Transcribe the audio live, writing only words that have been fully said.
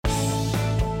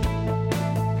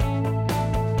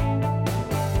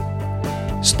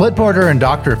Splitboarder and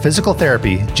doctor of physical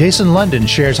therapy, Jason London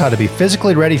shares how to be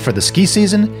physically ready for the ski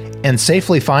season and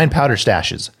safely find powder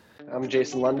stashes. I'm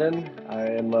Jason London. I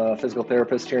am a physical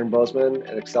therapist here in Bozeman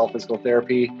at Excel Physical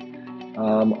Therapy.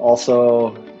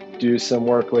 Also do some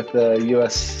work with the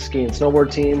U.S. ski and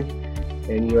snowboard team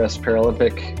and U.S.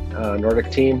 Paralympic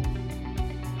Nordic team.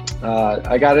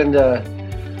 I got into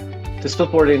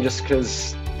splitboarding just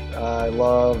because I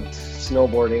loved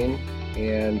snowboarding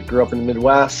and grew up in the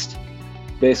Midwest.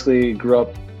 Basically grew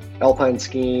up alpine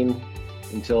skiing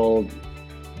until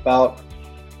about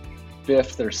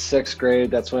 5th or 6th grade.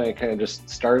 That's when I kind of just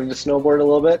started to snowboard a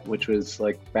little bit, which was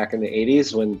like back in the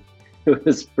 80s when it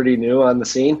was pretty new on the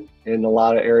scene and a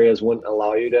lot of areas wouldn't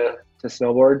allow you to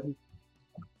snowboard.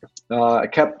 I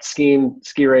kept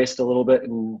ski raced a little bit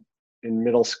in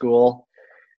middle school,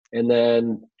 and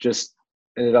then just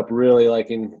ended up really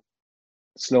liking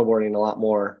snowboarding a lot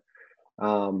more.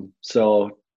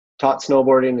 So taught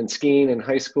snowboarding and skiing in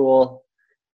high school,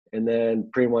 and then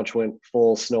pretty much went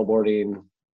full snowboarding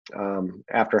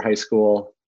after high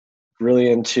school. Really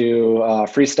into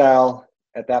freestyle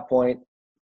at that point.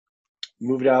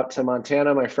 Moved out to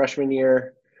Montana my freshman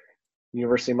year,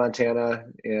 University of Montana,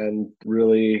 and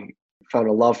really found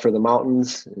a love for the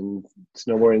mountains and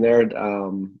snowboarding there in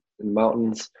the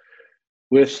mountains,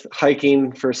 with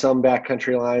hiking for some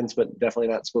backcountry lines, but definitely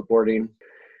not splitboarding.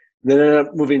 Then ended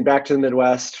up moving back to the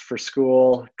Midwest for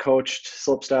school, coached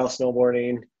slopestyle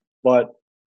snowboarding, but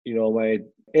my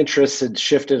interests had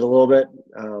shifted a little bit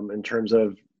in terms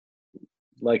of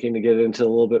liking to get into a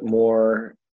little bit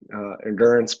more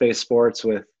endurance-based sports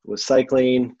with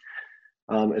cycling,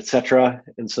 etc.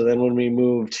 And so then when we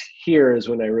moved here is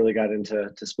when I really got into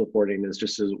splitboarding, as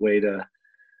just as a way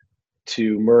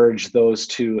to merge those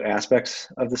two aspects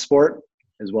of the sport,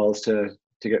 as well as to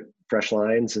get fresh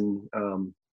lines and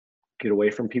get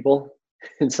away from people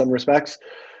in some respects.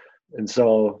 And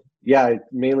so, yeah,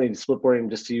 mainly splitboarding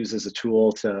just to use as a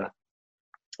tool to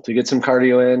get some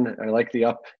cardio in. I like the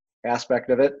up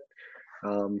aspect of it,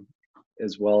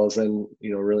 as well as then,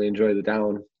 really enjoy the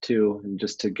down too, and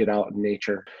just to get out in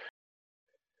nature.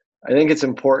 I think it's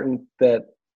important that,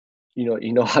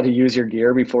 you know how to use your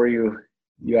gear before you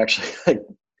actually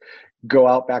go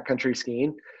out backcountry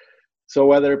skiing. So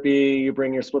whether it be you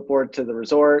bring your splitboard to the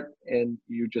resort and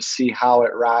you just see how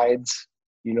it rides,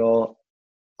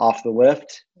 off the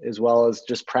lift, as well as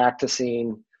just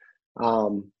practicing,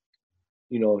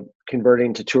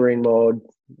 converting to touring mode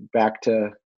back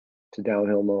to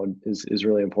downhill mode is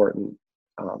really important.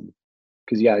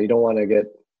 Because you don't want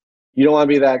to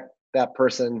be that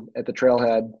person at the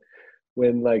trailhead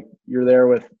when you're there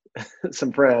with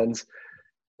some friends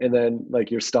and then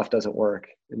your stuff doesn't work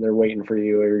and they're waiting for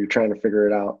you, or you're trying to figure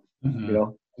it out.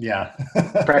 Mm-hmm. Yeah.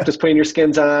 Practice putting your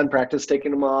skins on, practice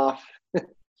taking them off.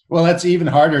 Well, that's even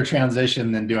harder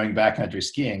transition than doing backcountry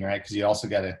skiing, right? Because you also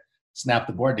got to snap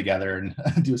the board together and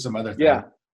do some other things.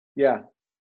 Yeah.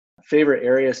 Favorite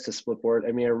areas to splitboard.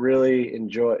 I mean, I really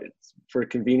enjoy, for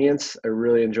convenience, I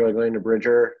really enjoy going to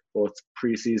Bridger, both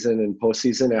preseason and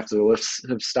postseason after the lifts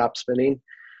have stopped spinning.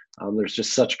 There's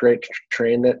just such great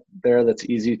terrain that's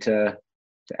easy to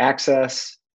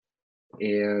access,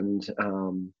 and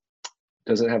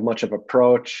doesn't have much of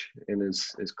approach, and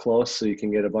is close, so you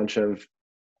can get a bunch of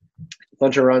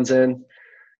runs in,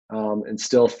 and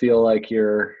still feel like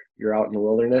you're out in the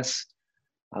wilderness.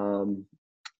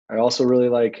 I also really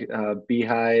like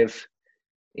Beehive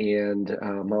and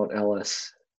Mount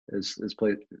Ellis as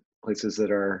places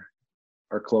that are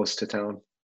close to town.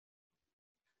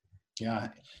 Yeah.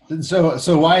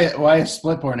 So why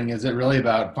splitboarding? Is it really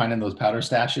about finding those powder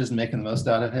stashes and making the most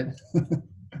out of it?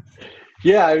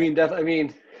 Yeah, I mean,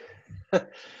 definitely.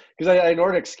 Because I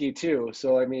Nordic ski too.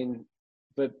 So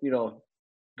but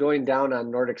going down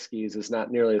on Nordic skis is not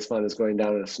nearly as fun as going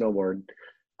down on a snowboard.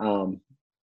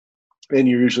 And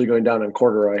you're usually going down on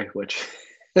corduroy, which,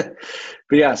 but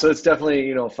yeah, so it's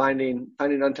definitely, finding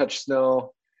untouched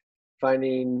snow,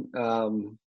 finding,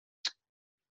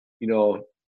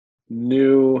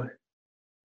 new,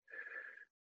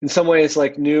 in some ways,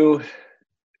 new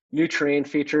terrain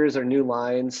features or new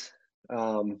lines,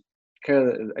 kind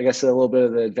of, I guess, a little bit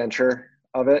of the adventure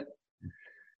of it.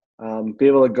 Be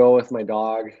able to go with my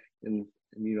dog and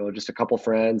just a couple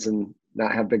friends and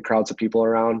not have big crowds of people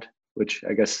around, which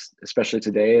I guess, especially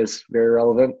today, is very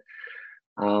relevant.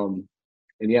 And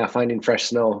yeah, finding fresh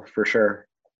snow for sure.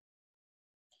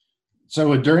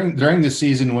 So during the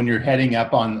season, when you're heading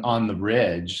up on the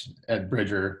ridge at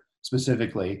Bridger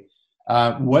specifically,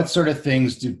 what sort of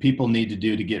things do people need to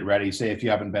do to get ready? Say if you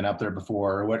haven't been up there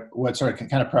before, or what sort of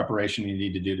kind of preparation you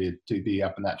need to do to be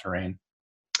up in that terrain?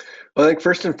 Well, I think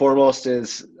first and foremost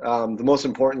is the most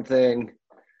important thing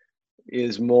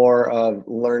is more of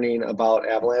learning about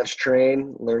avalanche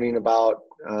terrain, learning about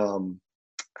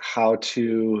how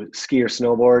to ski or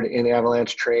snowboard in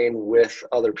avalanche terrain with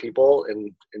other people,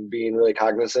 and being really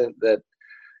cognizant that,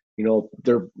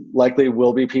 there likely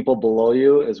will be people below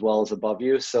you as well as above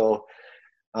you. So,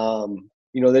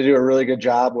 they do a really good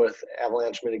job with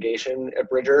avalanche mitigation at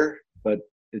Bridger, but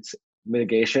it's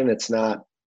mitigation, it's not,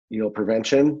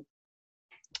 prevention.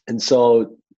 And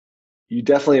so you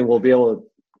definitely will be able to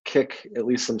kick at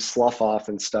least some slough off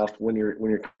and stuff when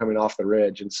you're coming off the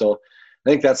ridge. And so I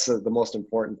think that's the most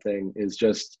important thing is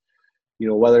just,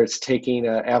 whether it's taking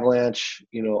an avalanche,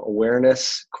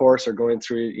 awareness course or going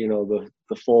through,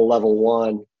 the full level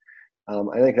one.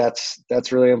 I think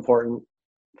that's really important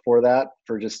for that,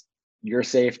 for just your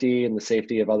safety and the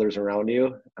safety of others around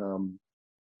you.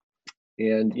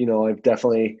 And, I've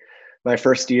definitely, my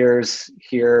first years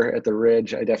here at the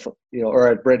Ridge, I definitely, or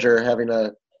at Bridger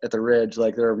at the Ridge,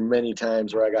 like there are many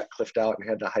times where I got cliffed out and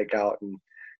had to hike out, and,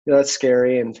 that's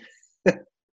scary and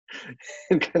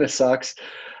it kind of sucks.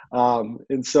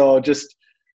 And so just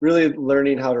really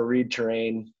learning how to read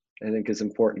terrain, I think, is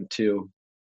important too.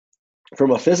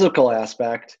 From a physical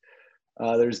aspect,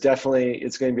 there's definitely,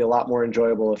 it's going to be a lot more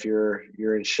enjoyable if you're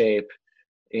in shape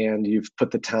and you've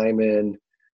put the time in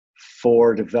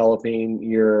for developing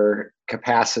your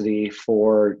capacity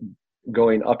for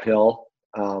going uphill,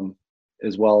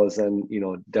 as well as then,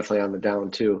 definitely on the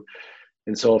down too.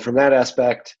 And so from that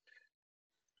aspect,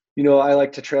 I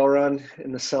like to trail run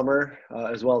in the summer,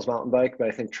 as well as mountain bike, but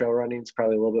I think trail running is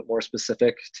probably a little bit more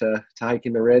specific to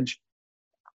hiking the ridge.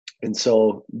 And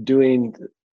so doing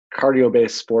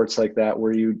cardio-based sports like that,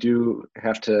 where you do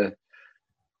have to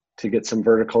get some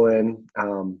vertical in,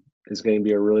 is going to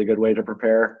be a really good way to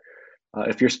prepare.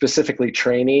 If you're specifically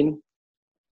training,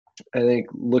 I think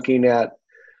looking at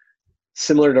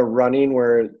similar to running,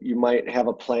 where you might have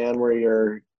a plan where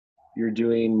you're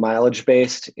doing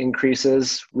mileage-based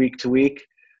increases week to week,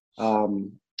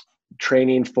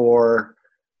 training for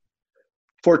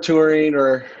touring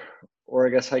or I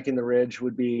guess hiking the ridge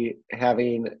would be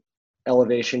having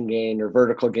elevation gain or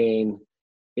vertical gain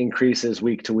increases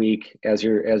week to week as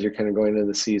you're kind of going into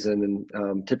the season,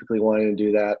 and typically wanting to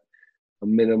do that a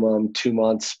minimum 2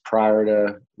 months prior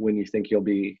to when you think you'll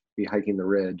be hiking the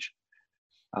ridge.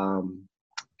 And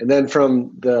then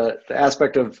from the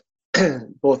aspect of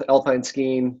both alpine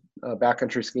skiing,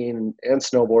 backcountry skiing, and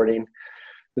snowboarding,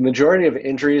 the majority of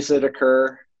injuries that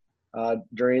occur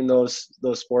during those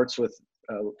sports, with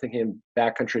thinking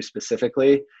backcountry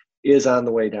specifically, is on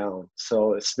the way down.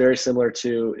 So it's very similar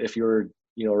to if you were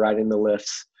riding the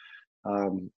lifts.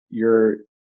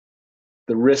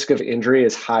 The risk of injury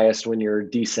is highest when you're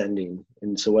descending.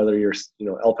 And so whether you're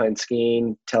alpine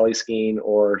skiing, tele skiing,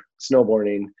 or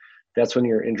snowboarding, that's when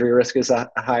your injury risk is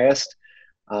highest.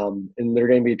 And they're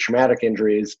going to be traumatic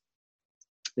injuries.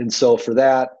 And so for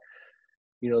that,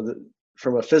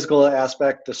 from a physical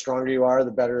aspect, the stronger you are,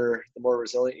 the better, the more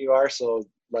resilient you are. So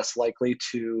less likely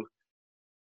to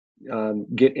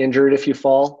get injured if you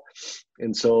fall.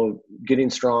 And so getting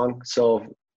strong. So,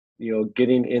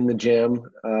 getting in the gym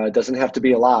doesn't have to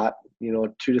be a lot,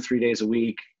 2 to 3 days a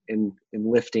week in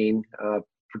lifting,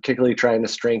 particularly trying to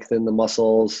strengthen the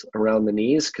muscles around the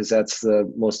knees, because that's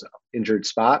the most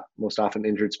often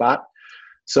injured spot.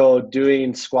 So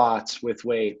doing squats with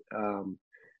weight,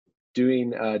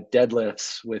 doing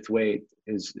deadlifts with weight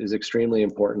is extremely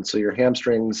important. So your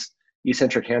hamstrings,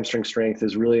 eccentric hamstring strength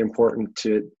is really important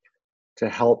to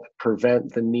help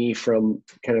prevent the knee from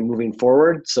kind of moving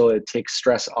forward. So it takes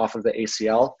stress off of the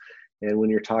ACL. And when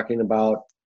you're talking about,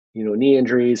 knee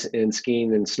injuries in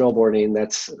skiing and snowboarding,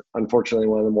 that's unfortunately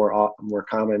one of the more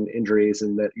common injuries,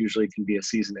 and that usually can be a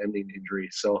season-ending injury.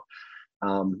 So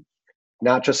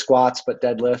not just squats, but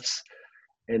deadlifts.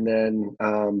 And then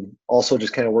also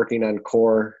just kind of working on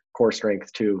core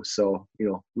strength too. So,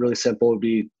 really simple would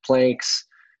be planks,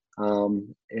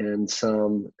 and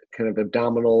some kind of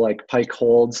abdominal, like pike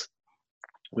holds,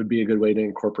 would be a good way to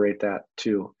incorporate that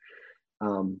too.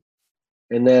 And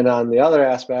then on the other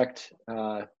aspect,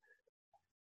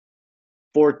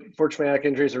 for traumatic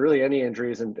injuries, or really any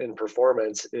injuries in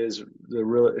performance, is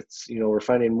we're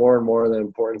finding more and more the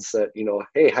importance that,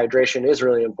 hey, hydration is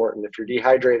really important. If you're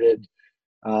dehydrated,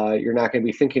 you're not going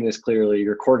to be thinking as clearly.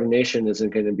 Your coordination isn't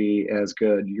going to be as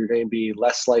good. You're going to be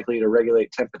less likely to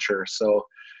regulate temperature. So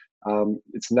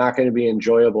it's not going to be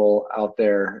enjoyable out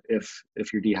there if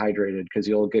you're dehydrated, because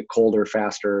you'll get colder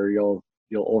faster, you'll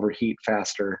overheat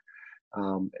faster,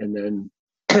 and then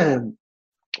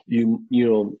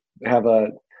you'll have a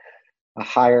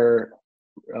higher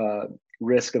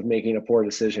risk of making a poor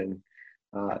decision.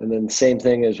 And then same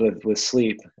thing is with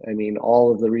sleep. I mean,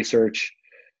 all of the research,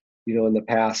 in the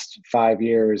past 5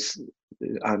 years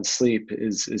on sleep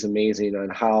is amazing on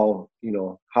how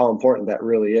important that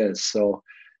really is. So,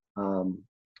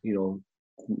 you know,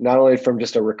 not only from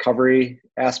just a recovery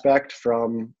aspect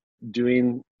from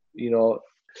doing,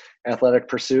 athletic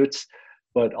pursuits,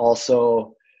 but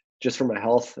also just from a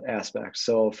health aspect.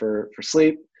 So for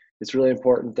sleep, it's really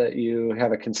important that you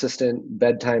have a consistent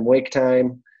bedtime, wake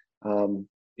time, not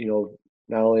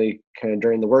only kind of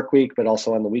during the work week, but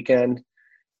also on the weekend.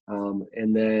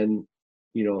 And then,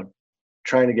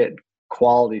 trying to get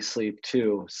quality sleep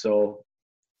too. So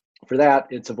for that,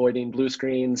 it's avoiding blue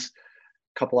screens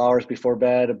a couple hours before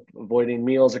bed, avoiding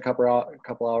meals a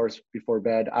couple hours before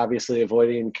bed, obviously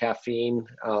avoiding caffeine,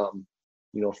 4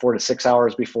 to 6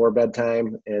 hours before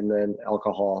bedtime, and then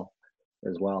alcohol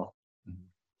as well.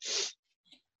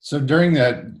 So during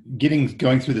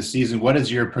going through the season, what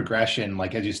is your progression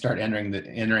like as you start entering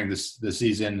the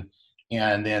season,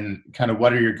 and then kind of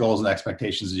what are your goals and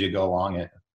expectations as you go along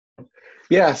it?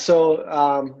 Yeah, so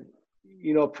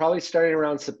probably starting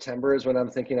around September is when I'm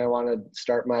thinking I want to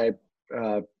start my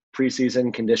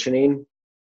preseason conditioning.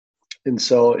 And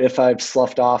so if I've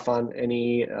sloughed off on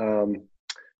any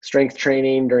strength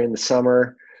training during the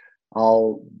summer,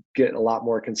 I'll get a lot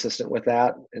more consistent with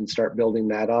that and start building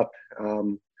that up.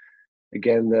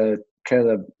 Again, the kind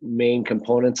of the main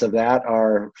components of that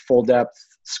are full depth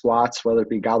squats, whether it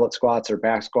be goblet squats or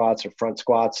back squats or front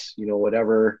squats,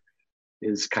 whatever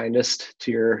is kindest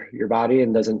to your body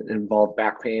and doesn't involve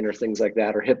back pain or things like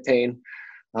that, or hip pain.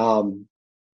 And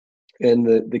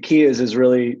the key is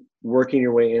really working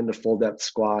your way into full depth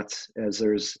squats, as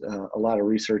there's a lot of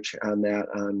research on that,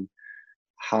 on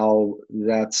how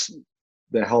that's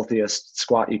the healthiest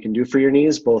squat you can do for your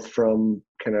knees, both from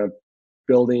kind of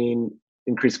building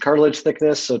increased cartilage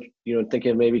thickness. So,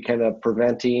 thinking maybe kind of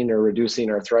preventing or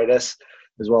reducing arthritis,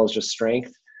 as well as just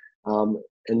strength.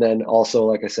 And then also,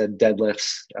 like I said,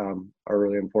 deadlifts are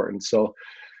really important. So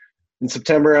in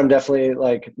September, I'm definitely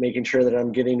like making sure that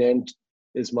I'm getting in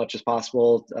as much as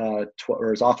possible,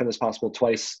 or as often as possible,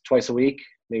 twice a week,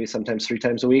 maybe sometimes 3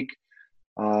 times a week.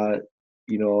 I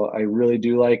really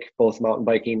do like both mountain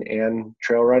biking and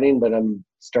trail running, but I'm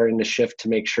starting to shift to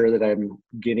make sure that I'm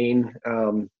getting,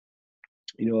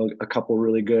 a couple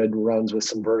really good runs with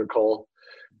some vertical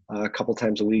a couple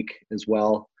times a week as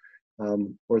well.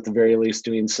 Or at the very least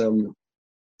doing some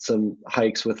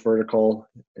hikes with vertical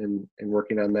and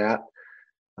working on that.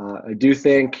 I do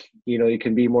think, you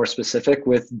can be more specific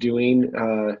with doing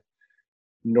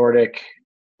Nordic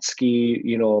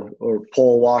ski, or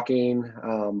pole walking,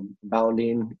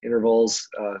 bounding intervals,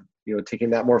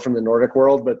 taking that more from the Nordic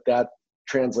world, but that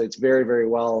translates very, very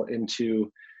well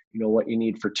into, what you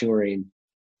need for touring.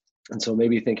 And so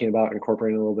maybe thinking about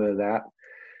incorporating a little bit of that.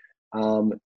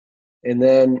 And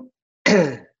then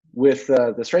with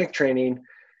the strength training,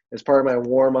 as part of my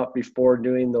warm up before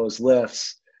doing those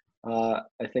lifts, I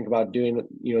think about doing,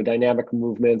 dynamic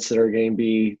movements that are going to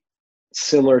be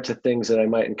similar to things that I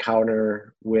might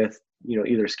encounter with,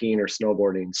 either skiing or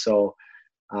snowboarding. So,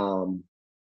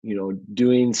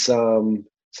 doing some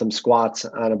squats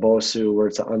on a Bosu where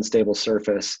it's an unstable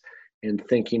surface, and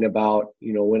thinking about,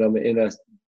 when I'm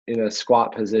in a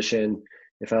squat position,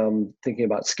 if I'm thinking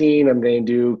about skiing, I'm going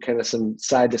to do kind of some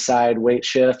side to side weight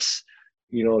shifts,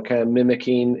 kind of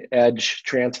mimicking edge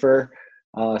transfer.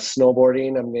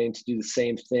 Snowboarding, I'm going to do the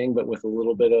same thing, but with a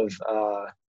little bit of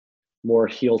more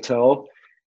heel toe.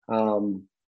 And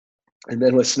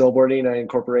then with snowboarding, I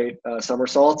incorporate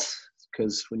somersaults,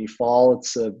 because when you fall,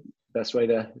 it's the best way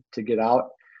to get out,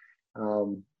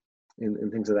 and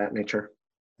things of that nature.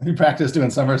 You practice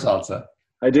doing somersaults, huh?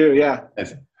 I do, yeah.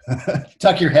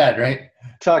 Tuck your head, right?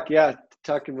 Tuck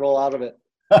and roll out of it.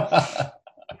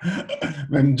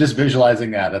 I'm just visualizing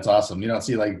that's awesome. You don't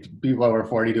see like people over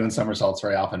 40 doing somersaults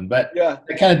very often, but yeah,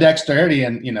 that kind of dexterity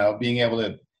and, being able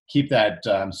to keep that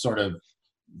sort of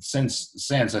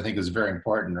sense, I think is very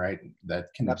important, right? That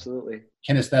absolutely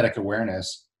kinesthetic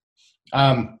awareness.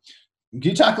 Can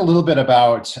you talk a little bit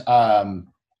about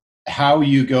how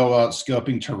you go out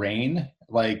scoping terrain?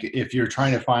 Like if you're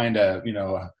trying to find a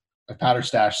powder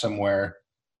stash somewhere,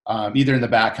 either in the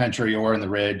backcountry or in the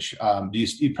ridge,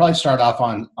 you probably start off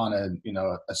on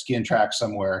a skiing track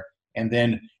somewhere, and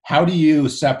then how do you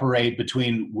separate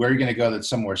between where you're going to go that's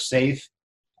somewhere safe,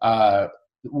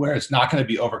 where it's not going to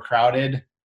be overcrowded,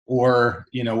 or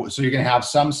so you're going to have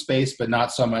some space but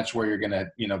not so much where you're going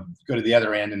to go to the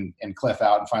other end and cliff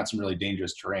out and find some really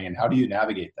dangerous terrain? How do you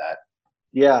navigate that?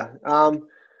 Yeah,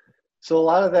 so a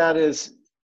lot of that is,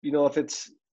 if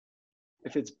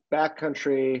it's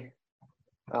backcountry,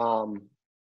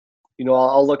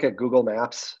 I'll look at Google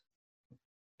Maps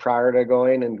prior to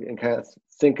going and kind of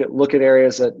look at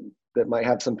areas that might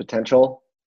have some potential.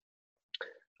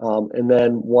 And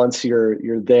then once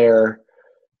you're there,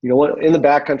 in the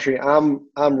backcountry,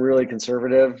 I'm really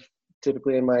conservative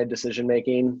typically in my decision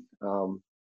making. I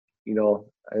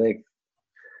think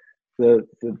the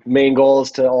main goal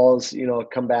is to always,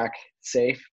 come back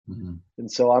safe. Mm-hmm.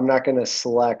 And so I'm not going to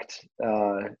select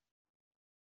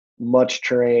much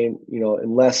terrain,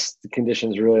 unless the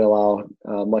conditions really allow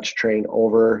much terrain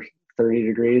over 30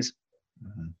 degrees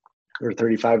mm-hmm. or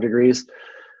 35 degrees.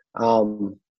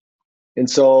 And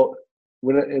so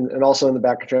and also in the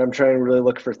backcountry, I'm trying to really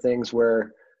look for things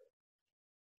where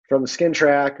from the skin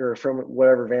track or from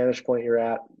whatever vantage point you're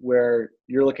at, where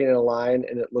you're looking at a line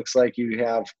and it looks like you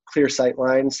have clear sight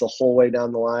lines the whole way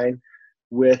down the line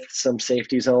with some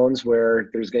safety zones where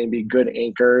there's going to be good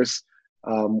anchors,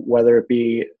 whether it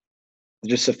be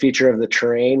just a feature of the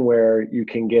terrain where you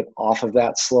can get off of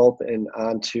that slope and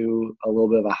onto a little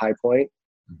bit of a high point,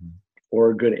 mm-hmm. or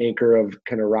a good anchor of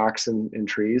kind of rocks and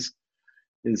trees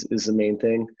is the main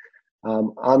thing.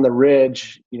 On the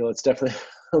ridge, it's definitely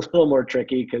a little more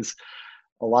tricky because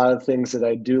a lot of things that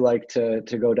I do like to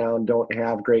go down don't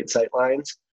have great sight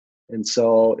lines. And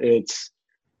so it's,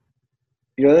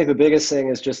 I think the biggest thing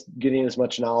is just getting as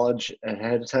much knowledge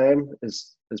ahead of time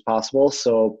as possible.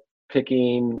 So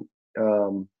picking,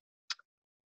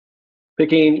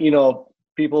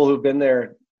 people who've been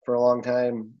there for a long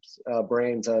time,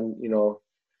 brains on,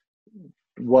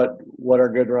 what are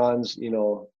good runs,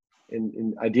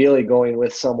 and ideally going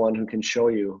with someone who can show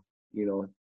you,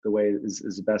 the way is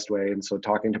the best way. And so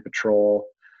talking to patrol,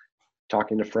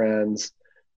 talking to friends,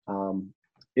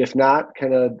 if not,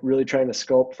 kind of really trying to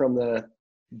scope from the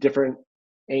different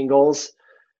angles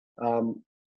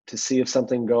to see if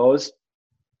something goes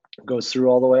through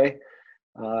all the way.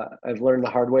 I've learned the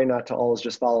hard way not to always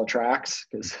just follow tracks,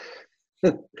 because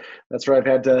that's where I've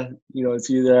had to, it's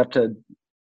either have to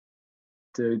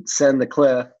send the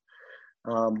cliff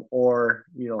or,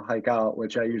 hike out,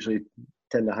 which I usually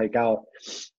tend to hike out.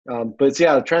 But it's,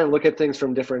 trying to look at things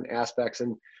from different aspects.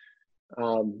 And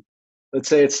let's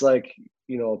say it's like,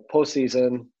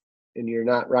 postseason and you're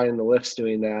not riding the lifts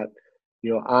doing that,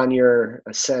 on your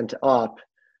ascent up,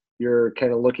 you're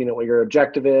kind of looking at what your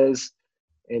objective is.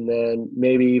 And then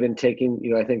maybe even taking,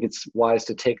 I think it's wise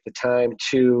to take the time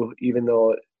to, even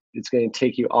though it's going to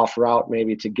take you off route,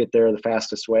 maybe to get there the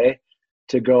fastest way,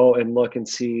 to go and look and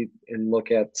see and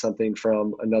look at something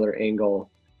from another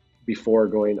angle before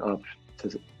going up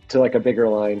to like a bigger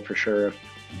line, for sure,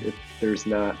 if there's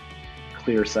not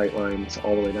clear sight lines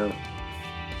all the way down.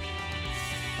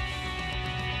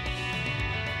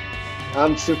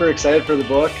 I'm super excited for the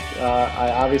book.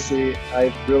 I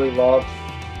really love,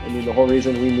 the whole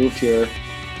reason we moved here,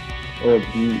 or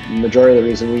majority of the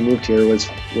reason we moved here was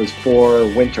for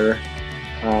winter,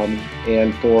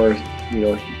 and for,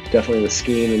 definitely the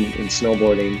skiing and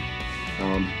snowboarding,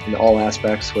 in all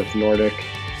aspects with Nordic,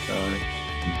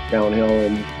 downhill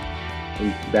and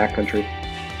backcountry.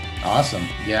 Awesome.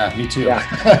 Yeah, me too. Yeah.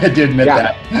 I did admit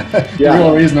that. The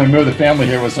real reason I moved the family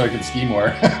here was so I could ski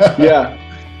more. Yeah.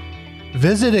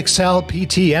 Visit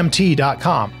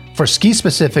excelptmt.com for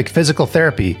ski-specific physical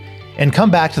therapy, and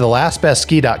come back to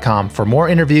thelastbestski.com for more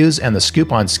interviews and the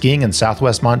scoop on skiing in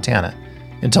Southwest Montana.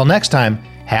 Until next time,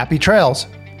 happy trails.